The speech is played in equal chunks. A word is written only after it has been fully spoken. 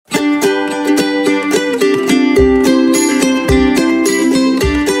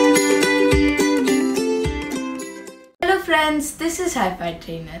friends, this is Hi5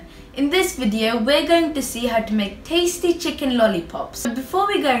 Trainer. In this video, we're going to see how to make tasty chicken lollipops. But before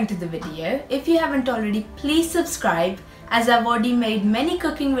we go into the video, if you haven't already, please subscribe, as I've already made many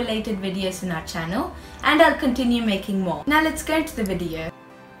cooking related videos on our channel and I'll continue making more. Now let's go into the video.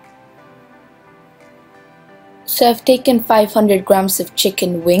 So I've taken 500 grams of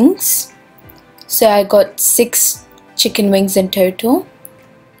chicken wings. So I got 6 chicken wings in total,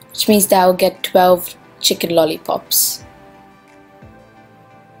 which means that I'll get 12 chicken lollipops.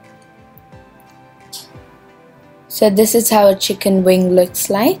 So this is how a chicken wing looks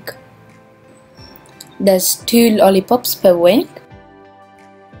like. There's 2 lollipops per wing.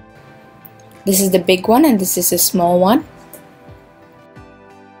 This is the big one and this is a small one.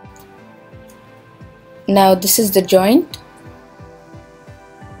 Now this is the joint.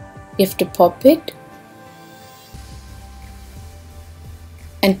 You have to pop it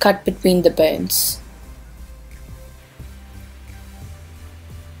and cut between the bones.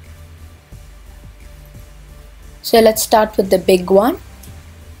 So let's start with the big one.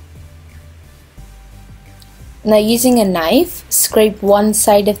 Now using a knife, scrape one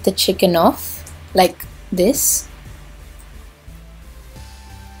side of the chicken off like this.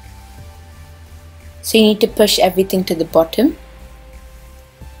 So you need to push everything to the bottom,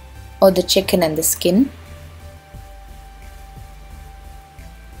 or the chicken and the skin.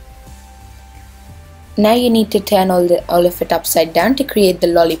 Now you need to turn all of it upside down to create the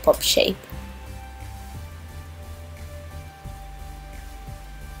lollipop shape.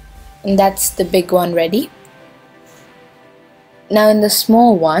 And that's the big one ready. Now in the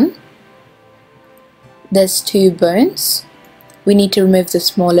small one, there's 2 bones. We need to remove the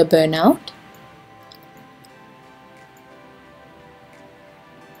smaller bone out.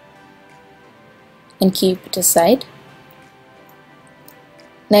 And keep it aside.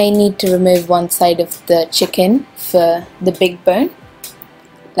 Now you need to remove one side of the chicken for the big bone,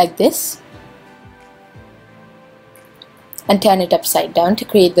 like this. And turn it upside down to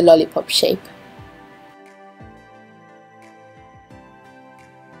create the lollipop shape.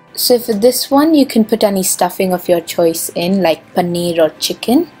 So for this one, you can put any stuffing of your choice in, like paneer or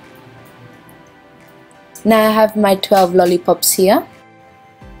chicken. Now I have my 12 lollipops here.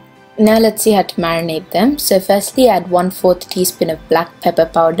 Now let's see how to marinate them. So firstly, add 1/4 teaspoon of black pepper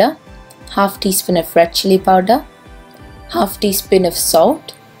powder, 1/2 teaspoon of red chilli powder, 1/2 teaspoon of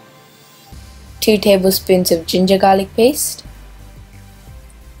salt, 2 tablespoons of ginger garlic paste,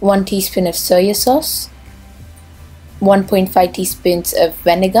 1 teaspoon of soya sauce, 1.5 teaspoons of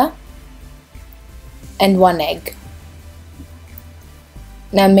vinegar, and 1 egg.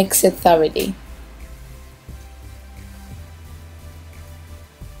 Now mix it thoroughly.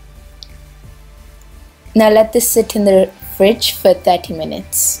 Now let this sit in the fridge for 30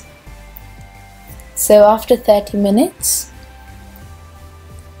 minutes. So after 30 minutes,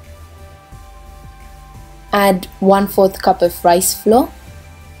 add 1/4 cup of rice flour,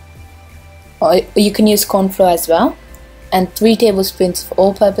 or you can use cornflour as well, and 3 tablespoons of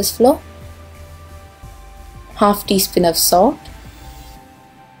all-purpose flour, 1/2 teaspoon of salt,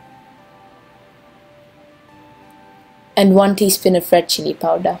 and 1 teaspoon of red chilli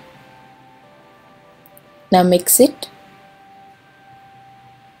powder. Now mix it.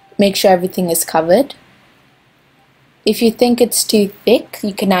 Make sure everything is covered. If you think it's too thick,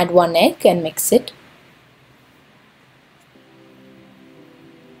 you can add 1 egg and mix it.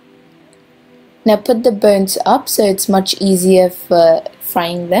 Now put the bones up so it's much easier for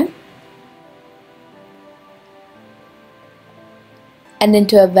frying them. And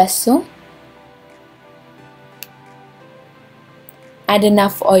into a vessel, add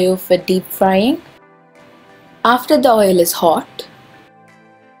enough oil for deep frying. After the oil is hot,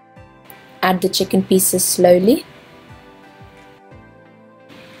 add the chicken pieces slowly.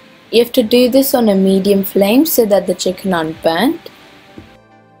 You have to do this on a medium flame so that the chicken aren't burnt.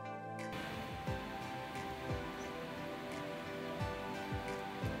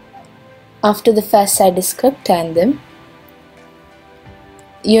 After the first side is cooked, turn them.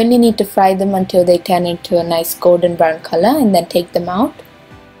 You only need to fry them until they turn into a nice golden brown color and then take them out.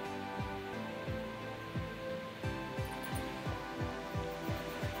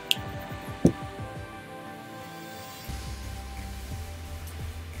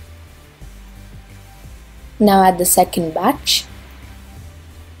 Now add the second batch.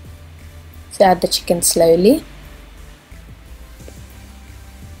 So add the chicken slowly.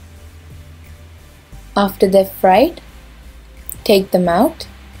 After they're fried, take them out.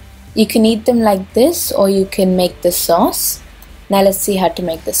 You can eat them like this or you can make the sauce. Now let's see how to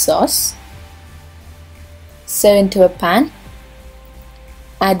make the sauce. So into a pan,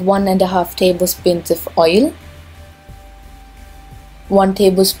 add 1.5 tablespoons of oil, 1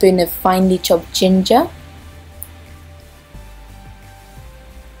 tablespoon of finely chopped ginger,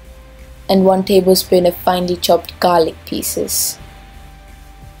 and 1 tablespoon of finely chopped garlic pieces.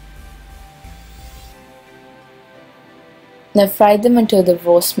 Now fry them until the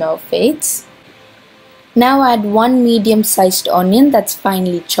raw smell fades. Now add 1 medium-sized onion that's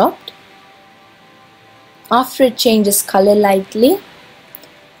finely chopped. After it changes color lightly,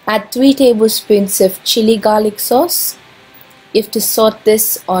 add 3 tablespoons of chili garlic sauce. You have to saute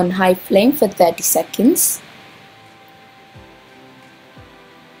this on high flame for 30 seconds.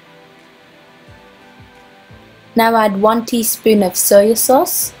 Now add 1 teaspoon of soya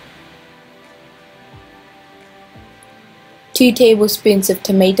sauce, 2 tablespoons of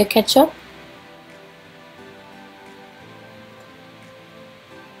tomato ketchup,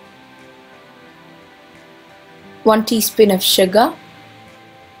 1 teaspoon of sugar,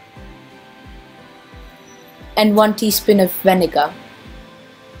 and 1 teaspoon of vinegar.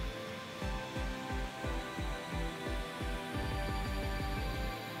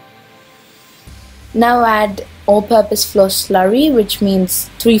 Now add all-purpose flour slurry, which means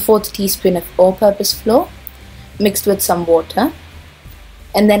 3/4 teaspoon of all-purpose flour mixed with some water,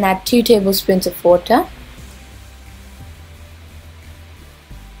 and then add 2 tablespoons of water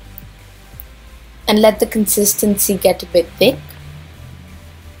and let the consistency get a bit thick.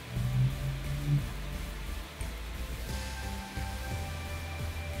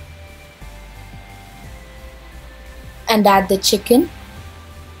 And add the chicken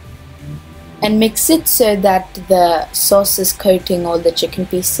and mix it so that the sauce is coating all the chicken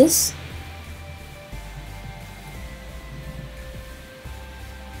pieces.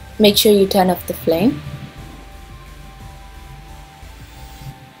 Make sure you turn off the flame.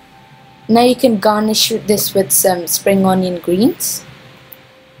 Now you can garnish this with some spring onion greens,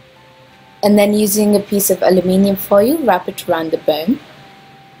 and then using a piece of aluminium foil, wrap it around the bone.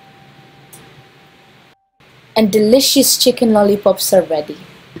 And delicious chicken lollipops are ready.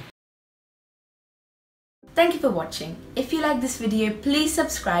 Thank you for watching. If you like this video, please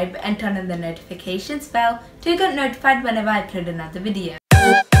subscribe and turn on the notifications bell to get notified whenever I upload another video.